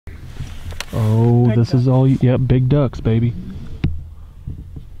Oh, big this ducks. Is all you, yep, big ducks, baby.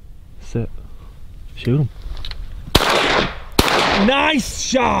 Sit. Shoot him. Nice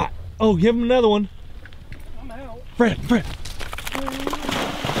shot! Oh, give him another one. I'm out. Fred.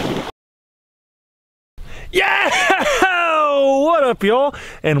 Yeah! What up, y'all?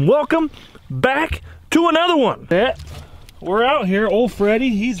 And welcome back to another one. We're out here. Old Freddy,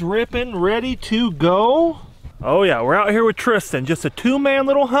 he's ripping, ready to go. Oh yeah, we're out here with Tristan. Just a two-man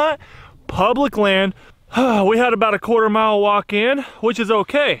little hunt, public land. We had about a quarter-mile walk in, which is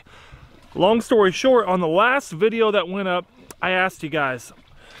okay. Long story short, on the last video that went up, I asked you guys,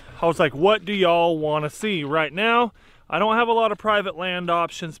 I was like, what do y'all want to see? Right now, I don't have a lot of private land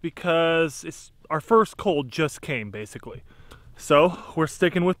options because it's our first cold just came, basically. So we're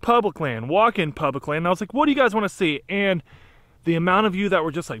sticking with public land, walk-in public land. And I was like, what do you guys want to see? And the amount of you that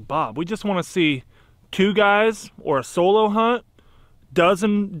were just like, Bob, we just want to see two guys or a solo hunt,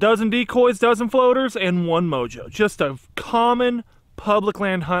 dozen decoys, dozen floaters, and one mojo. Just a common public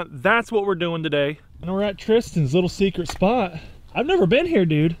land hunt. That's what we're doing today. And we're at Tristan's little secret spot. I've never been here,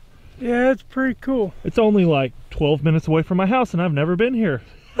 dude. Yeah, it's pretty cool. It's only like 12 minutes away from my house and I've never been here.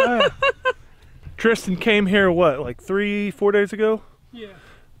 Tristan came here, what, like 3-4 days ago? Yeah.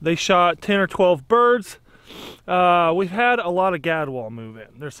 They shot 10 or 12 birds. We've had a lot of gadwall move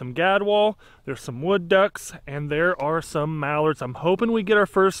in. There's some gadwall, there's some wood ducks, and there are some mallards. I'm hoping we get our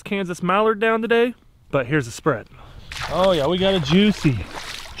first Kansas mallard down today, but here's the spread. Oh yeah, we got a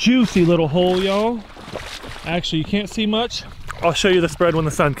juicy little hole, y'all. Actually, you can't see much. I'll show you the spread when the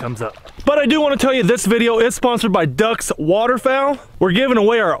sun comes up. But I do want to tell you this video is sponsored by DUX Waterfowl. We're giving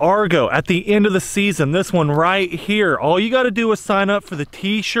away our Argo at the end of the season. This one right here. All you got to do is sign up for the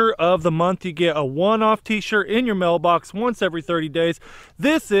t-shirt of the month. You get a one-off t-shirt in your mailbox once every 30 days.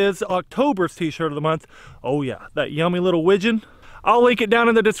 This is October's t-shirt of the month. Oh yeah, that yummy little widgeon. I'll link it down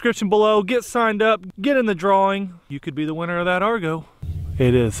in the description below. Get signed up, get in the drawing. You could be the winner of that Argo.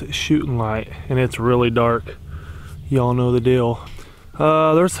 It is shooting light and it's really dark. Y'all know the deal.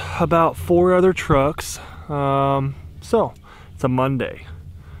 There's about 4 other trucks. So it's a Monday.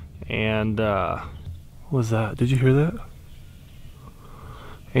 And what was that? Did you hear that?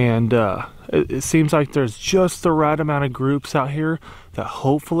 And it seems like there's just the right amount of groups out here that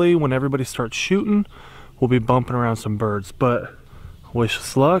hopefully when everybody starts shooting, we'll be bumping around some birds. But wish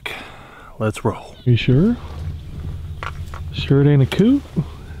us luck. Let's roll. You sure? Sure it ain't a coot?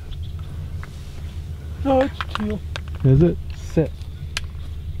 No, it's teal. Is it? Sit.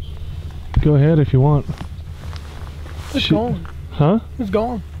 Go ahead if you want. It's gone. Huh? It's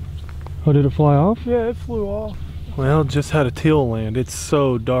gone. Oh, did it fly off? Yeah, it flew off. Well, just had a teal land. It's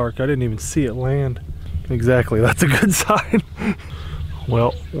so dark, I didn't even see it land. Exactly, that's a good sign.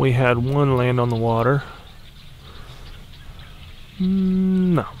 Well, we had one land on the water.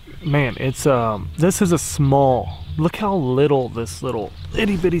 No. Man, it's this is a small, look how little this little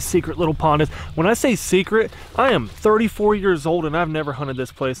itty bitty secret little pond is. When I say secret, I am 34 years old and I've never hunted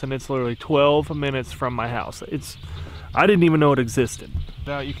this place, and it's literally 12 minutes from my house. I didn't even know it existed.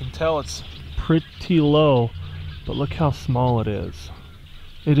 Now you can tell it's pretty low, but look how small it is.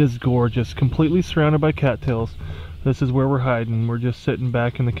 It is gorgeous, completely surrounded by cattails. This is where we're hiding. We're just sitting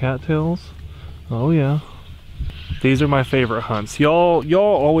back in the cattails. Oh yeah. These are my favorite hunts. Y'all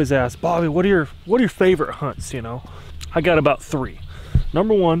always ask, Bobby, what are your favorite hunts, you know? I got about 3.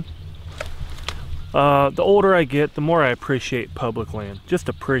 Number 1, the older I get, the more I appreciate public land. Just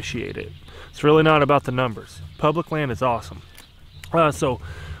appreciate it. It's really not about the numbers. Public land is awesome. So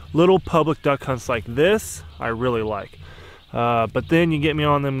little public duck hunts like this, I really like. But then you get me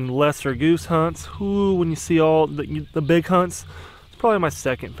on them lesser goose hunts. Ooh, when you see all the big hunts, it's probably my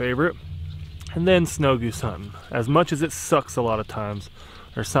second favorite. And then snow goose hunting. As much as it sucks a lot of times,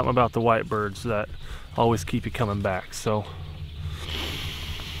 there's something about the white birds that always keep you coming back. So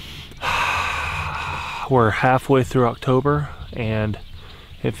we're halfway through October and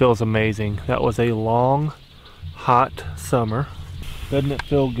it feels amazing. That was a long, hot summer. Doesn't it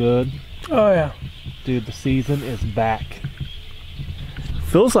feel good? Oh yeah. Dude, the season is back.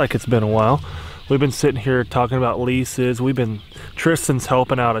 Feels like it's been a while. We've been sitting here talking about leases. Tristan's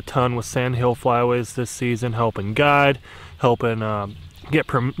helping out a ton with Sandhill Flyways this season, helping guide, helping get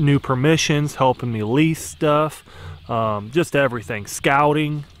new permissions, helping me lease stuff, just everything,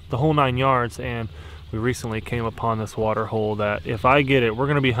 scouting, the whole 9 yards. And we recently came upon this water hole that if I get it, we're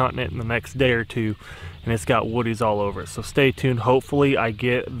gonna be hunting it in the next day or 2, and it's got woodies all over it. So stay tuned. Hopefully I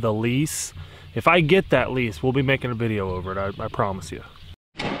get the lease. If I get that lease, we'll be making a video over it, I promise you.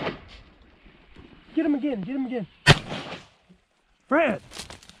 Get him again, get him again. Fred!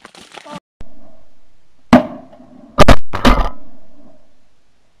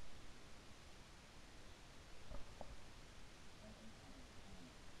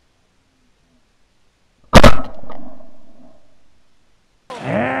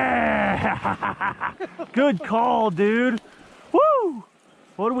 Good call, dude. Woo!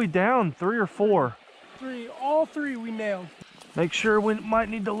 What are we down? 3 or 4? 3. All 3 we nailed. Make sure we might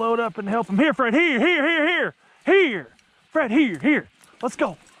need to load up and help him. Here, Fred. Here. Fred, here. Let's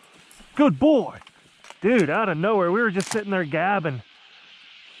go. Good boy. Dude, out of nowhere, we were just sitting there gabbing.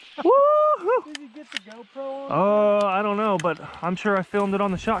 Woo! Did you get the GoPro on? I don't know, but I'm sure I filmed it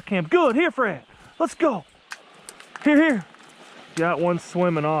on the shot cam. Good. Here, Fred. Let's go. Here. Got one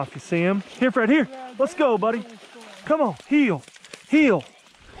swimming off. You see him? Here, Fred. Here. Yeah, Let's go, buddy. Come on. Heel.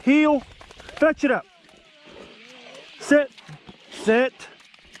 Fetch it up. Sit.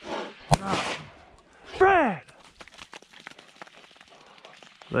 Fred.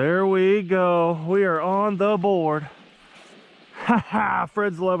 There we go. We are on the board. Haha,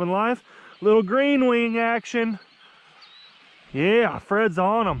 Fred's loving life. Little green wing action. Yeah, Fred's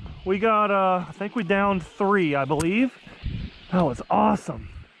on them. We got, I think we downed 3, I believe. That was awesome.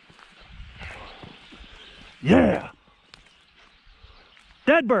 Yeah.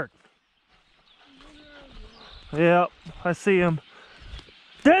 Dead bird. Yep, I see him.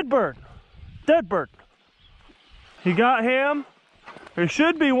 Dead bird. You got him? There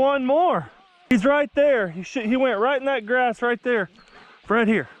should be one more. He's right there. He went right in that grass right there. Fred,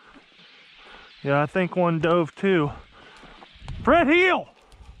 here. Yeah, I think one dove too. Fred, heel.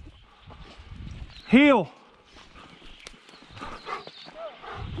 He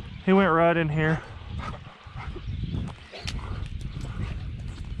went right in here.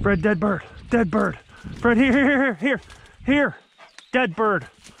 Fred, dead bird. Fred, here. Dead bird.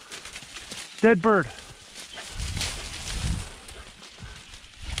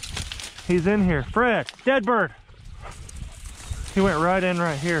 He's in here. Fred, dead bird. He went right in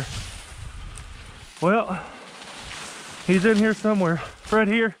right here. Well, he's in here somewhere. Fred,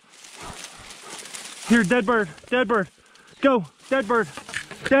 here. Dead bird. Go, dead bird.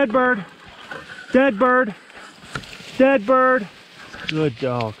 Good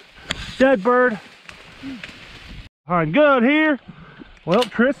dog. Dead bird. All right, good here. Well,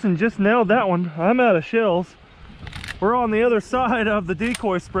 Tristan just nailed that one. I'm out of shells. We're on the other side of the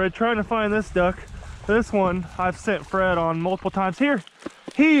decoy spread trying to find this duck. This one I've sent Fred on multiple times. Here,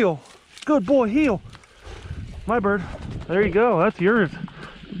 heel. Good boy, heel. My bird. There you go. That's yours.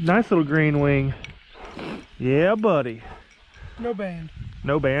 Nice little green wing. Yeah, buddy. No band.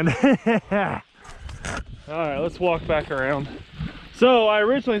 All right, let's walk back around. So I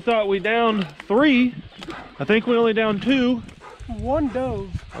originally thought we downed 3. I think we only downed 2. 1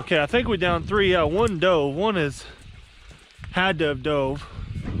 dove. Okay, I think we downed 3. Yeah, 1 dove. One had to have dove.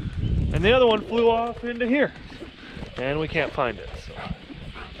 And the other one flew off into here. And we can't find it. So.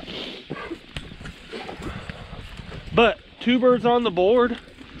 But 2 birds on the board.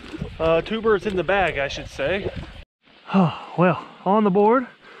 2 birds in the bag, I should say. Oh, well, on the board.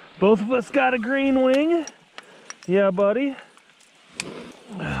 Both of us got a green wing. Yeah, buddy.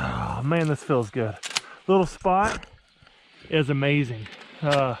 Oh, man, this feels good. Little spot is amazing.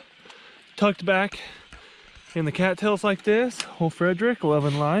 Tucked back in the cattails like this. Old Frederick,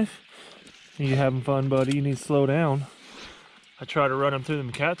 loving life. You having fun, buddy? You need to slow down. I try to run him through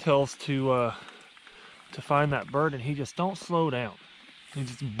the cattails to find that bird, and he just don't slow down. He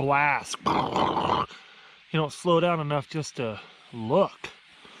just blasts. He don't slow down enough just to look.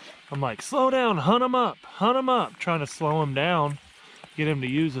 I'm like, slow down, hunt him up, trying to slow him down, get him to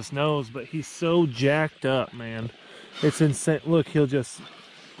use his nose, but he's so jacked up, man. It's insane. Look, he'll just,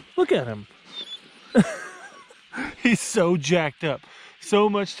 look at him. He's so jacked up. So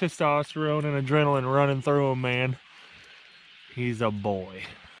much testosterone and adrenaline running through him, man. He's a boy.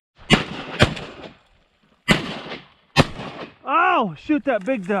 Oh, shoot that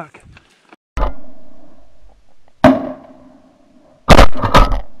big duck.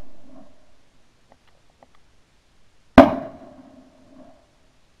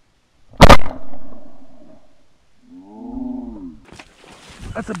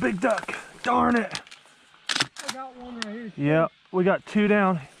 That's a big duck. Darn it. I got one right here. Yeah, we got 2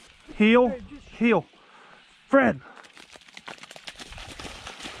 down. Heel, heel. Fred.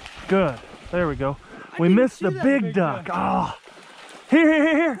 Good. There we go. We missed the big duck. Oh.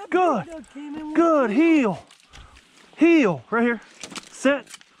 Here. Good. Good. Heel. Right here. Sit.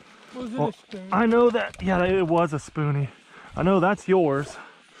 Was it Well, a spoon? I know that. Yeah, it was a spoonie. I know that's yours.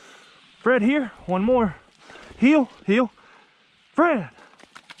 Fred, here. One more. Heel. Fred.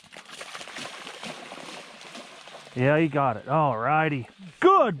 Yeah, he got it. All righty.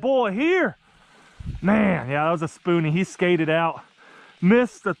 Good boy, here. Man, yeah, that was a spoonie. He skated out.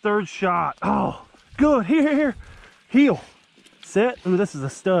 Missed the 3rd shot. Oh, good. Here. Heel. Sit. Ooh, this is a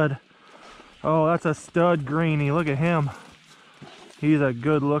stud. Oh, that's a stud greenie. Look at him. He's a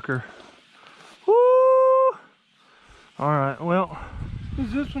good looker. Woo! All right, well.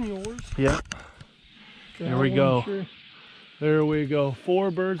 Is this one yours? Yeah. Okay, There we go. Sure. There we go.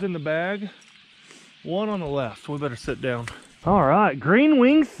 4 birds in the bag. 1 on the left. We better sit down. All right, Green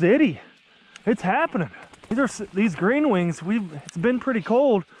Wing City. It's happening. These green wings, it's been pretty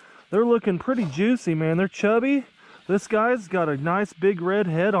cold. They're looking pretty juicy, man. They're chubby. This guy's got a nice big red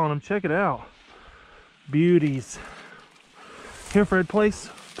head on him. Check it out. Beauties. Here, Fred, place.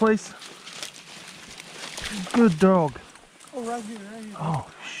 Good dog. Oh, right here, right here. Oh,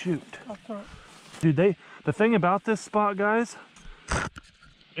 shoot. Up front. Dude, the thing about this spot, guys,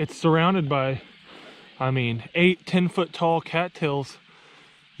 it's surrounded by, I mean, 8-10 foot tall cattails.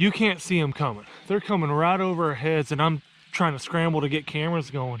 You can't see them coming. They're coming right over our heads, and I'm trying to scramble to get cameras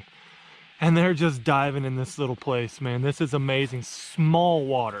going. And they're just diving in this little place, man. This is amazing. Small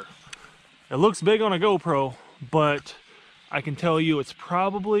water. It looks big on a GoPro, but I can tell you it's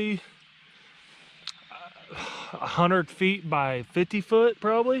probably 100 feet by 50 foot,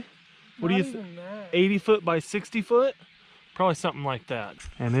 probably. What do you think? 80 foot by 60 foot? Probably something like that.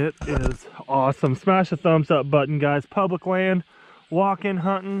 And it is awesome. Smash the thumbs up button, guys. Public land, walking,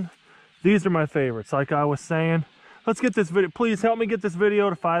 hunting. These are my favorites, like I was saying. Let's get this video. Please help me get this video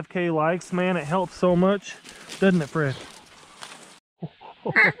to 5K likes, man. It helps so much. Doesn't it, Fred?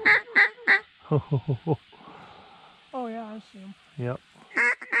 Oh, yeah, I see him. Yep.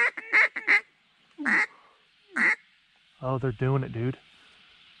 Oh, they're doing it, dude.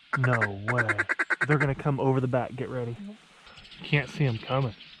 No way. They're gonna come over the back. Get ready. You can't see them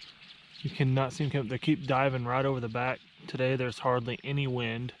coming. You cannot see them coming. They keep diving right over the back. Today there's hardly any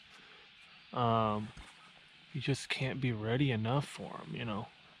wind. You just can't be ready enough for them, you know.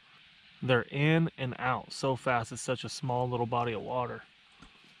 They're in and out so fast. It's such a small little body of water.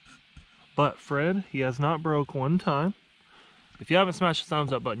 But Fred, he has not broke one time. If you haven't smashed the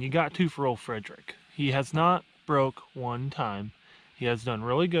thumbs up button, you got to for old Frederick. He has not broke one time. He has done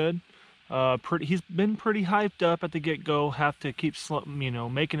really good. He's been pretty hyped up at the get-go. Have to keep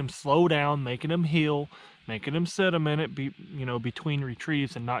making him slow down, making him heal, making him sit a minute, between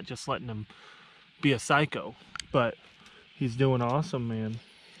retrieves, and not just letting him be a psycho. But he's doing awesome, man.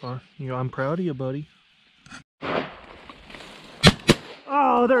 I'm proud of you, buddy.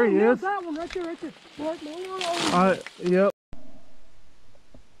 Oh, there he is. That one right there, right there. Right, Yep.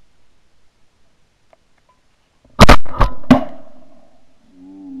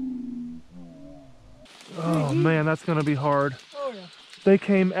 Oh man, that's gonna be hard. Oh yeah. They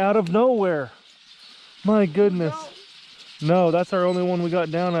came out of nowhere. My goodness. No, that's our only one we got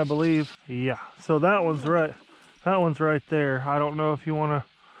down, I believe. Yeah. So that one's right. That one's right there. I don't know if you wanna.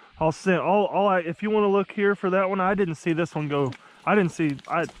 I'll send. If you want to look here for that one, I didn't see this one go. I didn't see.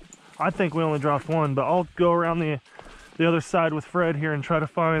 I think we only dropped one, but I'll go around the other side with Fred here and try to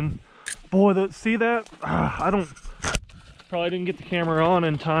find. Boy, see that? I don't. Probably didn't get the camera on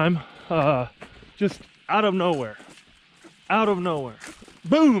in time. Just out of nowhere. Out of nowhere.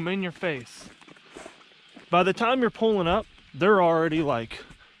 Boom, in your face. By the time you're pulling up, they're already like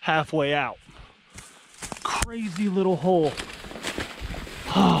halfway out. Crazy little hole.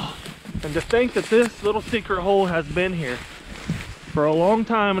 And to think that this little secret hole has been here for a long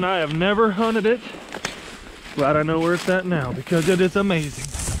time and I have never hunted it. Glad I know where it's at now because it is amazing.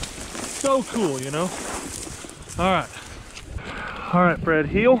 So cool, you know? All right, Fred,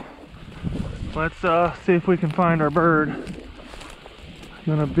 heel. Let's see if we can find our bird.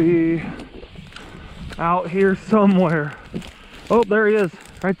 Gonna be out here somewhere. Oh, there he is,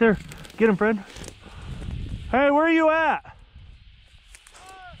 right there. Get him, Fred. Hey, where are you at?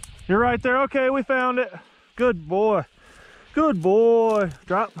 You're right there. Okay, we found it. Good boy. Good boy.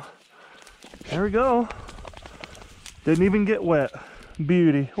 Drop. There we go. Didn't even get wet.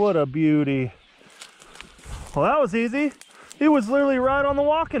 Beauty. What a beauty. Well, that was easy. He was literally right on the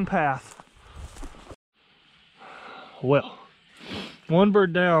walking path. Well, one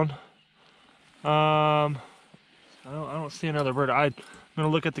bird down. I don't see another bird. I'm gonna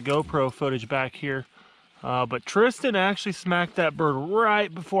look at the GoPro footage back here. But Tristan actually smacked that bird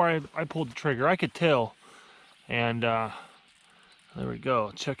right before I pulled the trigger. I could tell. And there we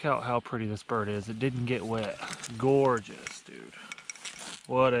go. Check out how pretty this bird is. It didn't get wet. Gorgeous, dude.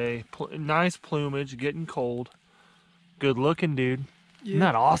 What a nice plumage, getting cold. Good looking, dude. Yeah. Isn't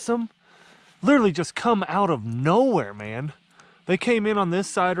that awesome? Literally just come out of nowhere, man. They came in on this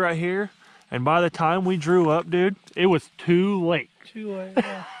side right here. And by the time we drew up, dude, it was too late. Too late,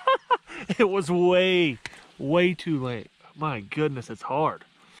 yeah. It was way too late. My goodness, it's hard.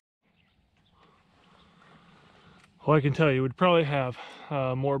 Well, I can tell you, we'd probably have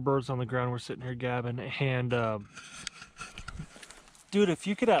more birds on the ground. We're sitting here gabbing. And, dude, if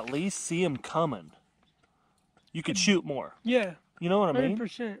you could at least see them coming. You could shoot more. Yeah. You know what I mean?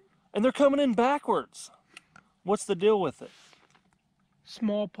 100%. And they're coming in backwards. What's the deal with it?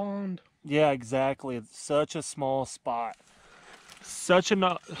 Small pond. Yeah, exactly. It's such a small spot. Such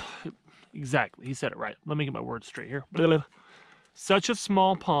a exactly. He said it right. Let me get my words straight here. Such a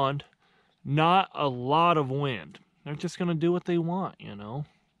small pond, not a lot of wind. They're just gonna do what they want, you know.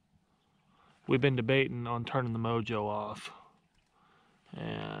 We've been debating on turning the mojo off,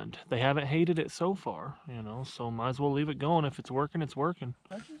 and they haven't hated it so far, you know. So might as well leave it going. If it's working, it's working.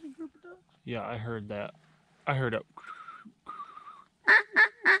 That's just a group of ducks. Yeah, I heard that. I heard it.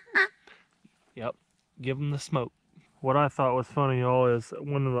 Yep. Give them the smoke. What I thought was funny, y'all, is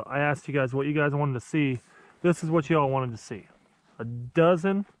when I asked you guys what you guys wanted to see, this is what y'all wanted to see. A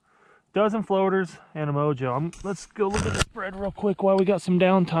dozen floaters and a mojo. Let's go look at the spread real quick while we got some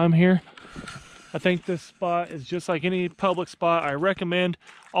downtime here. I think this spot is just like any public spot. I recommend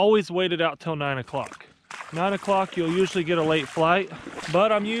always wait it out till 9 o'clock. 9 o'clock, you'll usually get a late flight.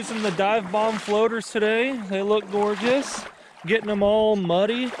 But I'm using the dive bomb floaters today. They look gorgeous. Getting them all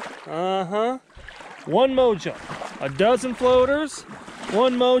muddy. One mojo. A dozen floaters.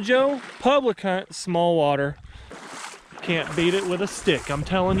 One mojo. Public hunt, small water. Can't beat it with a stick, I'm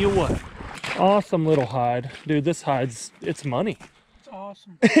telling you what. Awesome little hide. Dude, this hide's, it's money. It's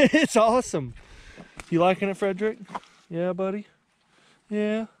awesome. It's awesome. You liking it, Frederick? Yeah, buddy?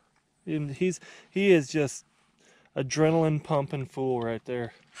 Yeah. And he is just adrenaline pumping fool right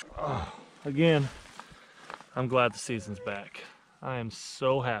there. Oh, again, I'm glad the season's back. I am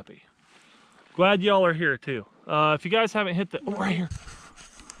so happy. Glad y'all are here too. If you guys haven't hit the, oh, right here.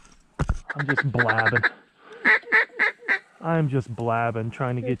 I'm just blabbing. I'm just blabbing,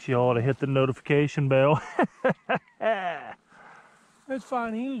 trying to get y'all to hit the notification bell. It's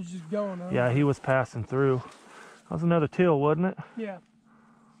fine. He was just going on. Yeah, he was passing through. That was another teal, wasn't it? Yeah.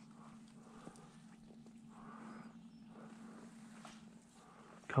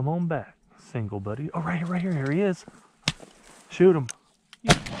 Come on back, single buddy. Oh, right here, here he is. Shoot him.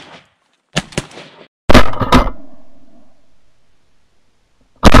 Yeah.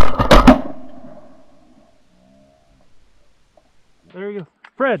 There you go.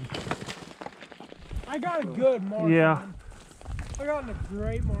 Fred. I got a good mark. Yeah. On. I got a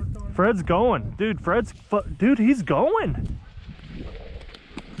great mark on. Fred's going. Dude, dude, he's going.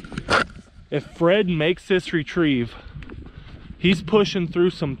 If Fred makes this retrieve, he's pushing through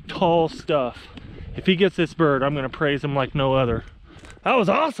some tall stuff. If he gets this bird, I'm going to praise him like no other. That was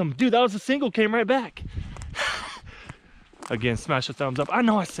awesome. Dude, that was a single, came right back. Again, smash the thumbs up. I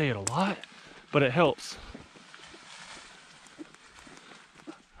know I say it a lot, but it helps.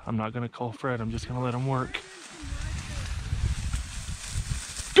 I'm not going to call Fred. I'm just going to let him work.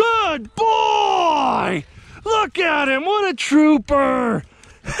 Good boy! Look at him. What a trooper.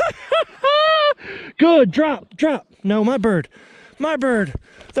 Good. Drop. No, my bird.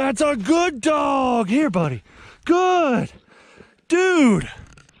 That's a good dog. Here, buddy. Good. Dude,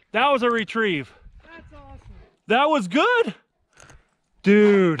 that was a retrieve. That's awesome. That was good.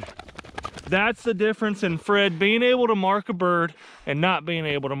 Dude, that's the difference in Fred being able to mark a bird and not being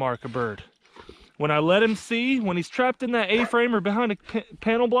able to mark a bird. When I let him see, when he's trapped in that A-frame or behind a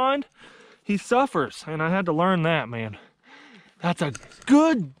panel blind, he suffers. And I had to learn that, man. That's a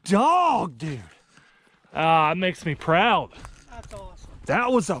good dog, dude. It makes me proud. That's awesome.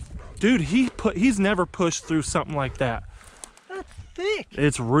 That was a, dude, he's never pushed through something like that. That's thick.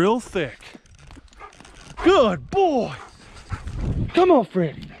 It's real thick. Good boy. Come on,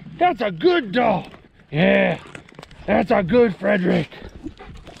 Freddy. That's a good dog. Yeah, that's a good Frederick.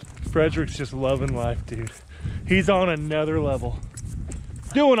 Frederick's just loving life, dude. He's on another level.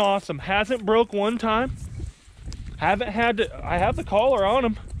 Doing awesome. Hasn't broke one time. Haven't had to, I have the collar on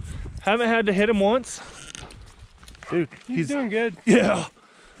him. Haven't had to hit him once. Dude, he's doing good. Yeah.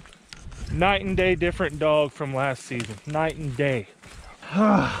 Night and day different dog from last season. Night and day.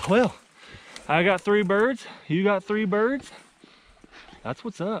 Well, I got 3 birds. You got 3 birds. That's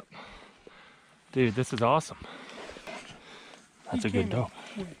what's up. Dude, this is awesome. That's a good dog.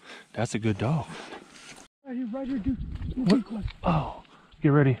 That's a good dog. Right here, dude. What? Oh, get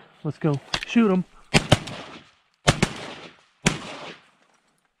ready. Let's go. Shoot him.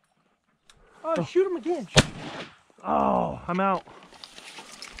 Oh, shoot him again. Oh, I'm out.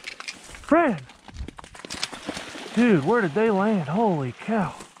 Fred! Dude, where did they land? Holy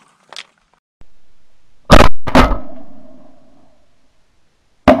cow.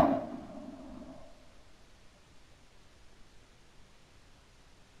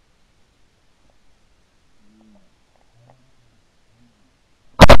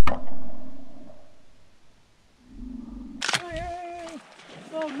 Hey.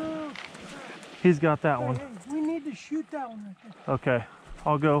 Oh, no. He's got that one. Hey, we shoot that one right there. Okay,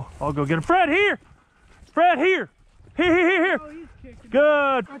 I'll go get him. Fred, here! Fred, here! Here! Oh, he's kicking.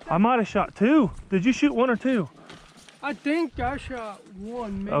 Good! I might have shot 2. Did you shoot 1 or 2? I think I shot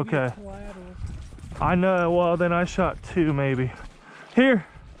 1, maybe Okay. a collateral. I know, well then I shot 2 maybe. Here.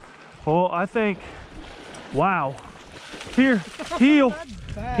 Well, I think, wow. Here, heel, That's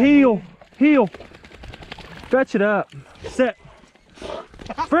bad, heel, man. heel. Stretch it up. Set.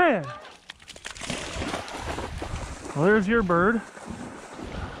 Fred. Well, there's your bird.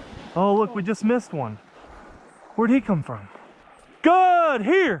 Oh, look, we just missed one. Where'd he come from? Good,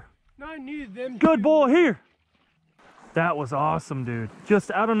 here. No, I knew them. Good two. boy, here. That was awesome, dude.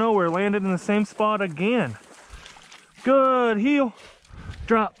 Just out of nowhere, landed in the same spot again. Good, heel.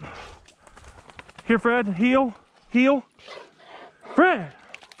 Drop. Here, Fred, heel, heel. Fred.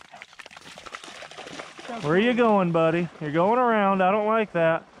 Where are you going, buddy? You're going around. I don't like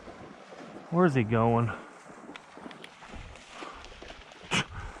that. Where's he going?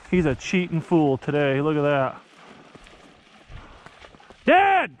 He's a cheating fool today. Look at that.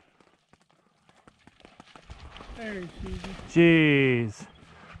 Dad! There he is. Jeez.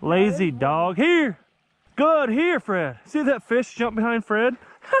 Lazy dog. Here. Good. Here, Fred. See that fish jump behind Fred?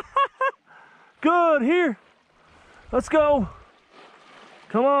 Good. Here. Let's go.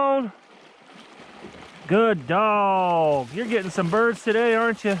 Come on. Good dog. You're getting some birds today,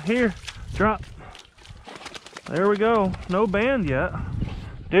 aren't you? Here. Drop. There we go. No band yet.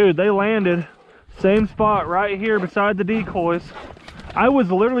 Dude, they landed. Same spot right here beside the decoys. I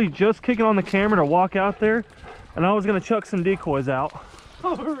was literally just kicking on the camera to walk out there, and I was gonna chuck some decoys out.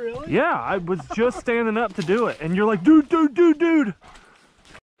 Oh, really? Yeah, I was just standing up to do it, and you're like, dude.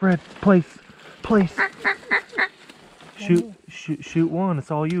 Fred, place. Shoot one.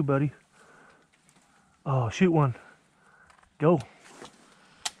 It's all you, buddy. Oh, shoot one. Go.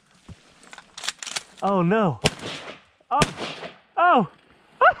 Oh no. Oh.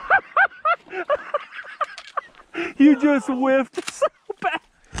 You just whiffed so bad.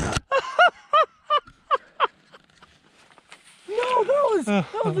 No, that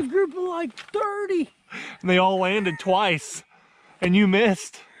was a group of like 30. And they all landed twice, and you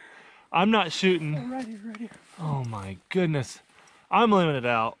missed. I'm not shooting. Right here. Oh my goodness. I'm limited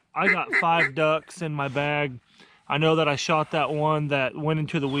out. I got 5 ducks in my bag. I know that I shot that one that went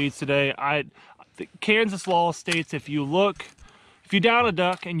into the weeds today. Kansas law states if you down a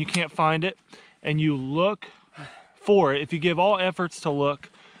duck and you can't find it, and you look for it, if you give all efforts to look,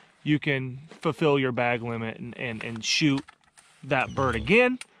 you can fulfill your bag limit and shoot that bird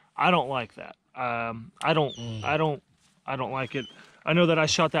again. I don't like that. I don't like it. I know that I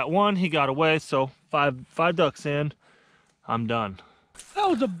shot that one, he got away, so five ducks in, I'm done. That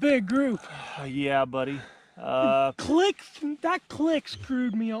was a big group. Yeah, buddy. That click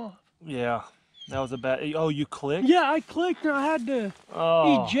screwed me off. Yeah, that was a bad. Oh, you clicked? Yeah, I clicked and I had to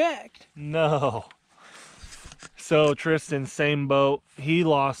eject. No. So Tristan, same boat. He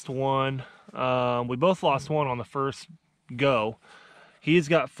lost one. We both lost one on the first go. He's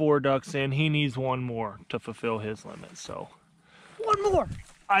got 4 ducks in. He needs 1 more to fulfill his limit. So. 1 more.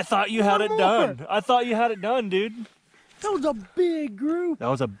 I thought you had it done. I thought you had it done, dude. That was a big group. That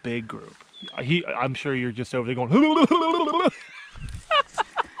was a big group. I'm sure you're just over there going.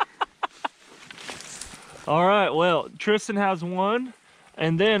 All right, well, Tristan has 1,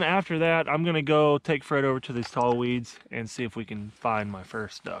 and then after that, I'm gonna go take Fred over to these tall weeds and see if we can find my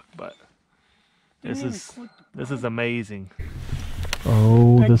first duck. But this is amazing.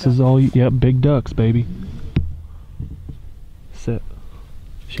 Oh, Big this duck. is all. Yep, big ducks, baby. Sit.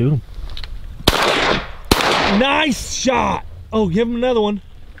 Shoot him. Nice shot. Oh, give him another one.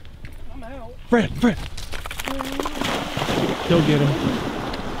 I'm out. Fred. He'll get him.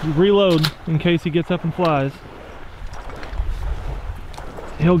 You reload in case he gets up and flies.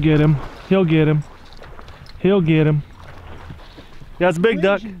 He'll get him. That's a big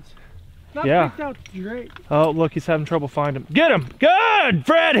duck. Not Yeah. picked out great. Oh, look, he's having trouble finding him. Get him. Good.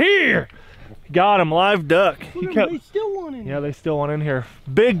 Fred, here. Got him. Live duck. Look at him, they still want in. Yeah, they still want in here.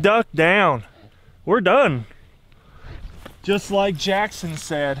 Big duck down. We're done. Just like Jackson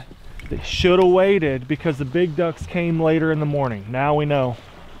said, they should have waited because the big ducks came later in the morning. Now we know.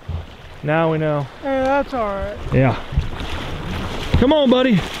 Yeah, that's all right. Yeah. Come on,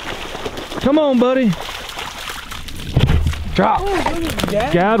 buddy. Drop. Oh, look at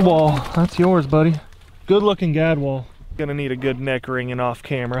that. Gadwall. That's yours, buddy. Good looking gadwall. Gonna need a good neck ringing off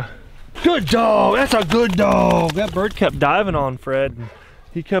camera. Good dog. That's a good dog. That bird kept diving on Fred.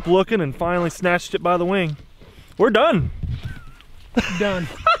 He kept looking and finally snatched it by the wing. We're done. Done.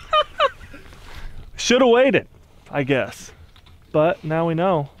 Should have waited, I guess. But now we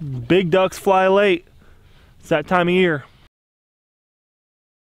know. Big ducks fly late. It's that time of year.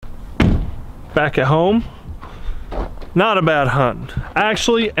 Back at home, not a bad hunt.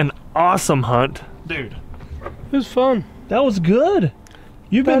 Actually, an awesome hunt. Dude, It was fun. that was good.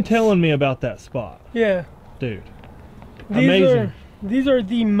 You've been telling me about that spot. Yeah. Dude, amazing. These are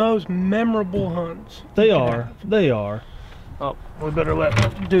the most memorable hunts. They are. They are. Oh, we better let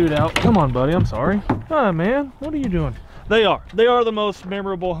that dude out. Come on, buddy. I'm sorry. Ah, man. What are you doing? They are. They are the most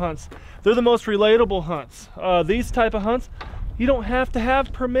memorable hunts. They're the most relatable hunts. These type of hunts, you don't have to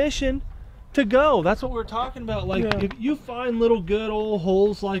have permission to go. That's what we're talking about. Like, if you find little good old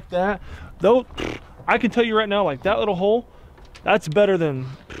holes like that, though, I can tell you right now, like that little hole, that's better than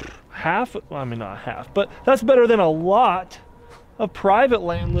half. Well, I mean, not half, but that's better than a lot of private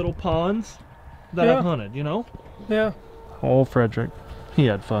land little ponds that I've hunted, you know? Yeah. Oh, Frederick. He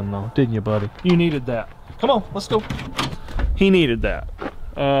had fun though, didn't you, buddy? You needed that. Come on, let's go. He needed that.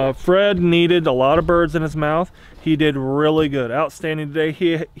 Fred needed a lot of birds in his mouth. He did really good. Outstanding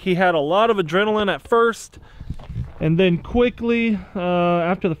today. He had a lot of adrenaline at first, and then quickly,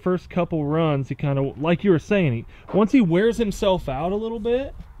 after the first couple runs, he kind of, like you were saying, once he wears himself out a little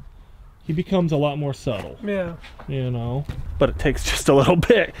bit, he becomes a lot more subtle. Yeah. You know, but it takes just a little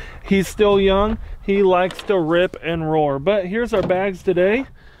bit. He's still young. He likes to rip and roar. But here's our bags today.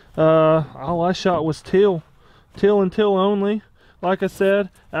 All I shot was teal and teal only. Like I said,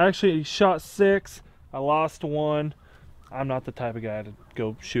 I actually shot 6. I lost 1. I'm not the type of guy to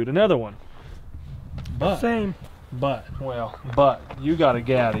go shoot another one. But Same. But you got a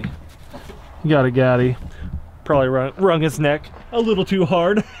gaddy. You got a gaddy. Probably wrung his neck a little too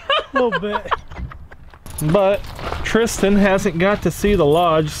hard. A little bit. But Tristan hasn't got to see the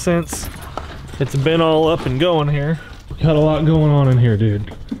lodge since it's been all up and going here. Got a lot going on in here,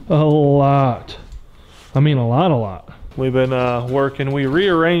 dude. A lot. I mean, a lot. We've been working. We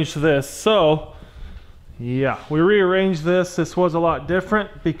rearranged this. So, yeah, we rearranged this. This was a lot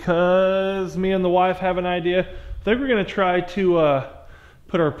different because me and the wife have an idea. I think we're going to try to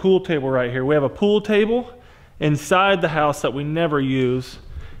put our pool table right here. We have a pool table inside the house that we never use.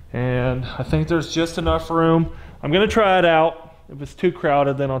 And I think there's just enough room. I'm gonna try it out. If it's too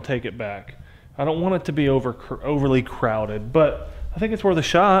crowded, then I'll take it back. I don't want it to be overly crowded, but I think it's worth a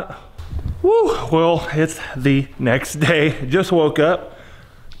shot. Woo! Well, it's the next day. Just woke up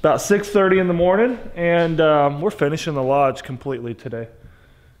about 6:30 in the morning, and we're finishing the lodge completely today.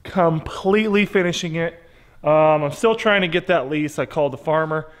 Completely finishing it. I'm still trying to get that lease. I called the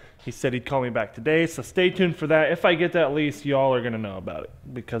farmer. He said he'd call me back today, so stay tuned for that. If I get that lease, y'all are gonna know about it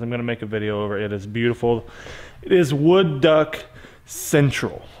because I'm gonna make a video over it. It is beautiful. It is Wood Duck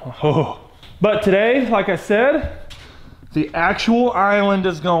Central. Oh. But today, like I said, the actual island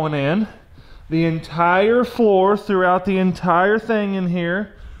is going in. The entire floor throughout the entire thing in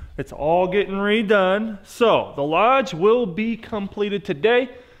here. It's all getting redone. So the lodge will be completed today.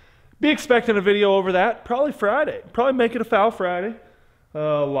 Be expecting a video over that, probably Friday. Probably make it a foul Friday.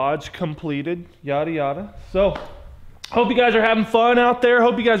 Lodge completed, yada yada. So hope you guys are having fun out there.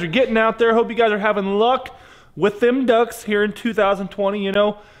 Hope you guys are getting out there. Hope you guys are having luck with them ducks here in 2020. You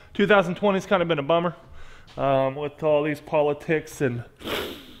know, 2020 has kind of been a bummer with all these politics and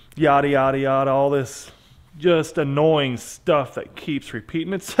yada yada yada, all this just annoying stuff that keeps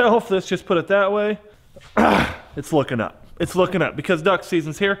repeating itself. Let's just put it that way. It's looking up. It's looking up because duck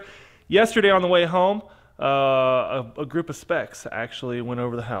season's here. Yesterday on the way home, a group of specs actually went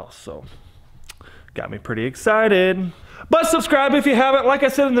over the house, so got me pretty excited. But subscribe if you haven't. Like I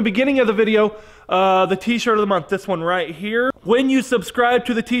said in the beginning of the video, the t-shirt of the month, this one right here. When you subscribe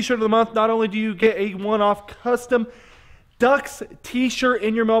to the t-shirt of the month, not only do you get a one-off custom Ducks t-shirt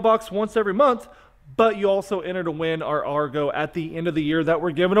in your mailbox once every month, but you also enter to win our Argo at the end of the year that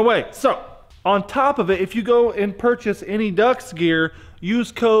we're giving away. So on top of it, if you go and purchase any Ducks gear,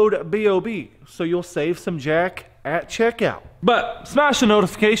 use code BOB, so you'll save some jack at checkout. But smash the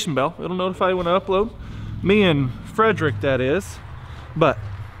notification bell. It'll notify you when I upload. Me and Frederick, that is. But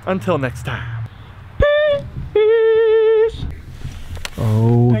until next time. Peace.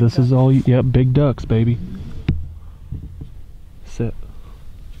 Oh, this is all, yep, big ducks, baby. Sit.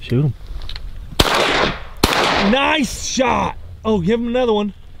 Shoot him. Nice shot. Oh, give him another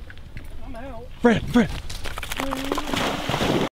one. I'm out. Fred.